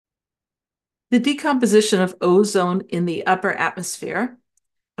The decomposition of ozone in the upper atmosphere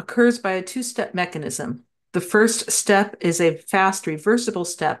occurs by a two-step mechanism. The first step is a fast reversible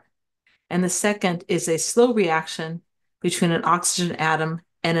step, and the second is a slow reaction between an oxygen atom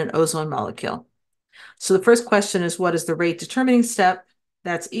and an ozone molecule. So the first question is, what is the rate determining step?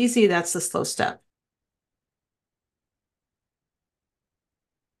 That's easy, that's the slow step.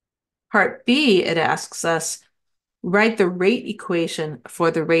 Part B, it asks us, write the rate equation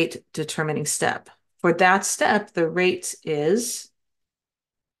for the rate determining step. For that step, the rate is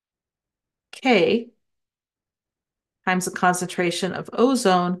K times the concentration of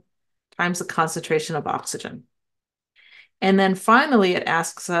ozone times the concentration of oxygen. And then finally, it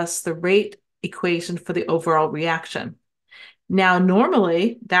asks us the rate equation for the overall reaction. Now,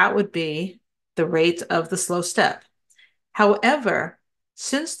 normally, that would be the rate of the slow step. However,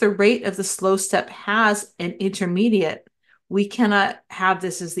 since the rate of the slow step has an intermediate, we cannot have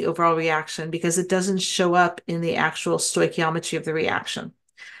this as the overall reaction because it doesn't show up in the actual stoichiometry of the reaction.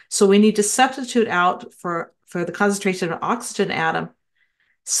 So we need to substitute out for the concentration of an oxygen atom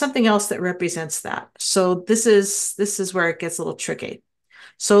something else that represents that. So this is where it gets a little tricky.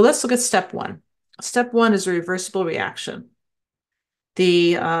 So let's look at step one. Step one is a reversible reaction.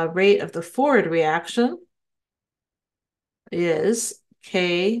 The rate of the forward reaction is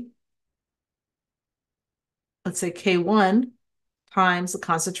K, let's say K1 times the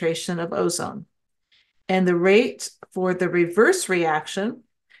concentration of ozone. And the rate for the reverse reaction,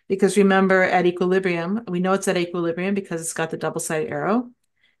 because remember at equilibrium, we know it's at equilibrium because it's got the double-sided arrow.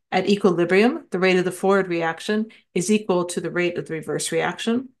 At equilibrium, the rate of the forward reaction is equal to the rate of the reverse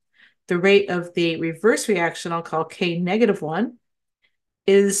reaction. The rate of the reverse reaction, I'll call K negative 1,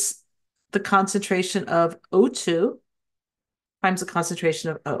 is the concentration of O2 times the concentration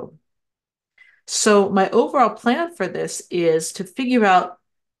of O. So my overall plan for this is to figure out,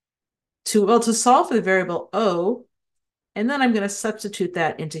 to solve for the variable O, and then I'm going to substitute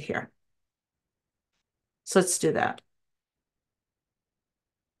that into here. So let's do that.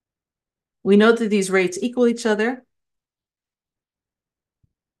 We know that these rates equal each other.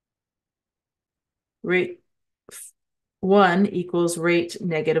 Rate 1 equals rate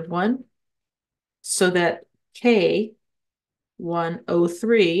negative 1, so that K1O3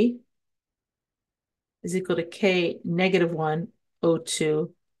 is equal to K negative 1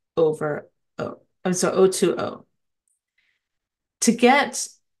 O2 over O. I'm sorry, O2O. To get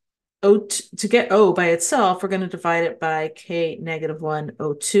O by itself, we're going to divide it by K negative 1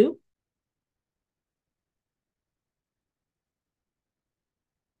 O2.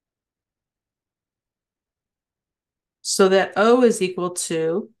 So that O is equal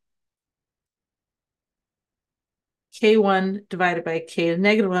to K1 divided by K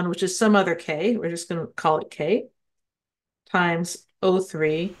negative 1, which is some other K. We're just going to call it K, times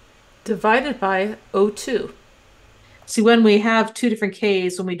O3 divided by O2. See, when we have two different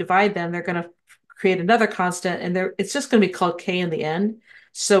Ks, when we divide them, they're going to create another constant, and it's just going to be called K in the end.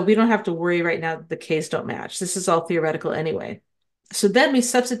 So we don't have to worry right now that the Ks don't match. This is all theoretical anyway. So then we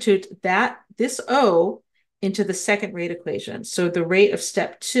substitute this O into the second rate equation. So the rate of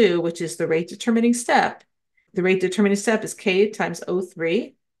step 2, which is the rate determining step, the rate determining step is K times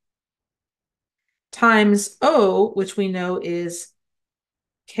O3 times O, which we know is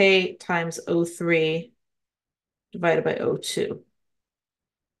K times O3 divided by O2.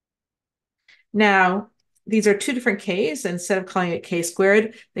 Now, these are two different Ks. Instead of calling it K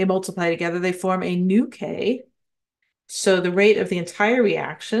squared, they multiply together. They form a new K. So the rate of the entire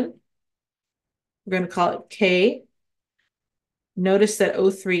reaction, we're going to call it K. Notice that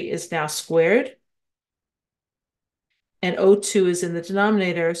O3 is now squared. And O2 is in the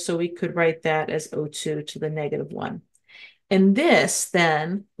denominator, so we could write that as O2 to the negative 1. And this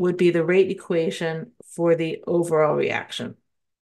then would be the rate equation for the overall reaction.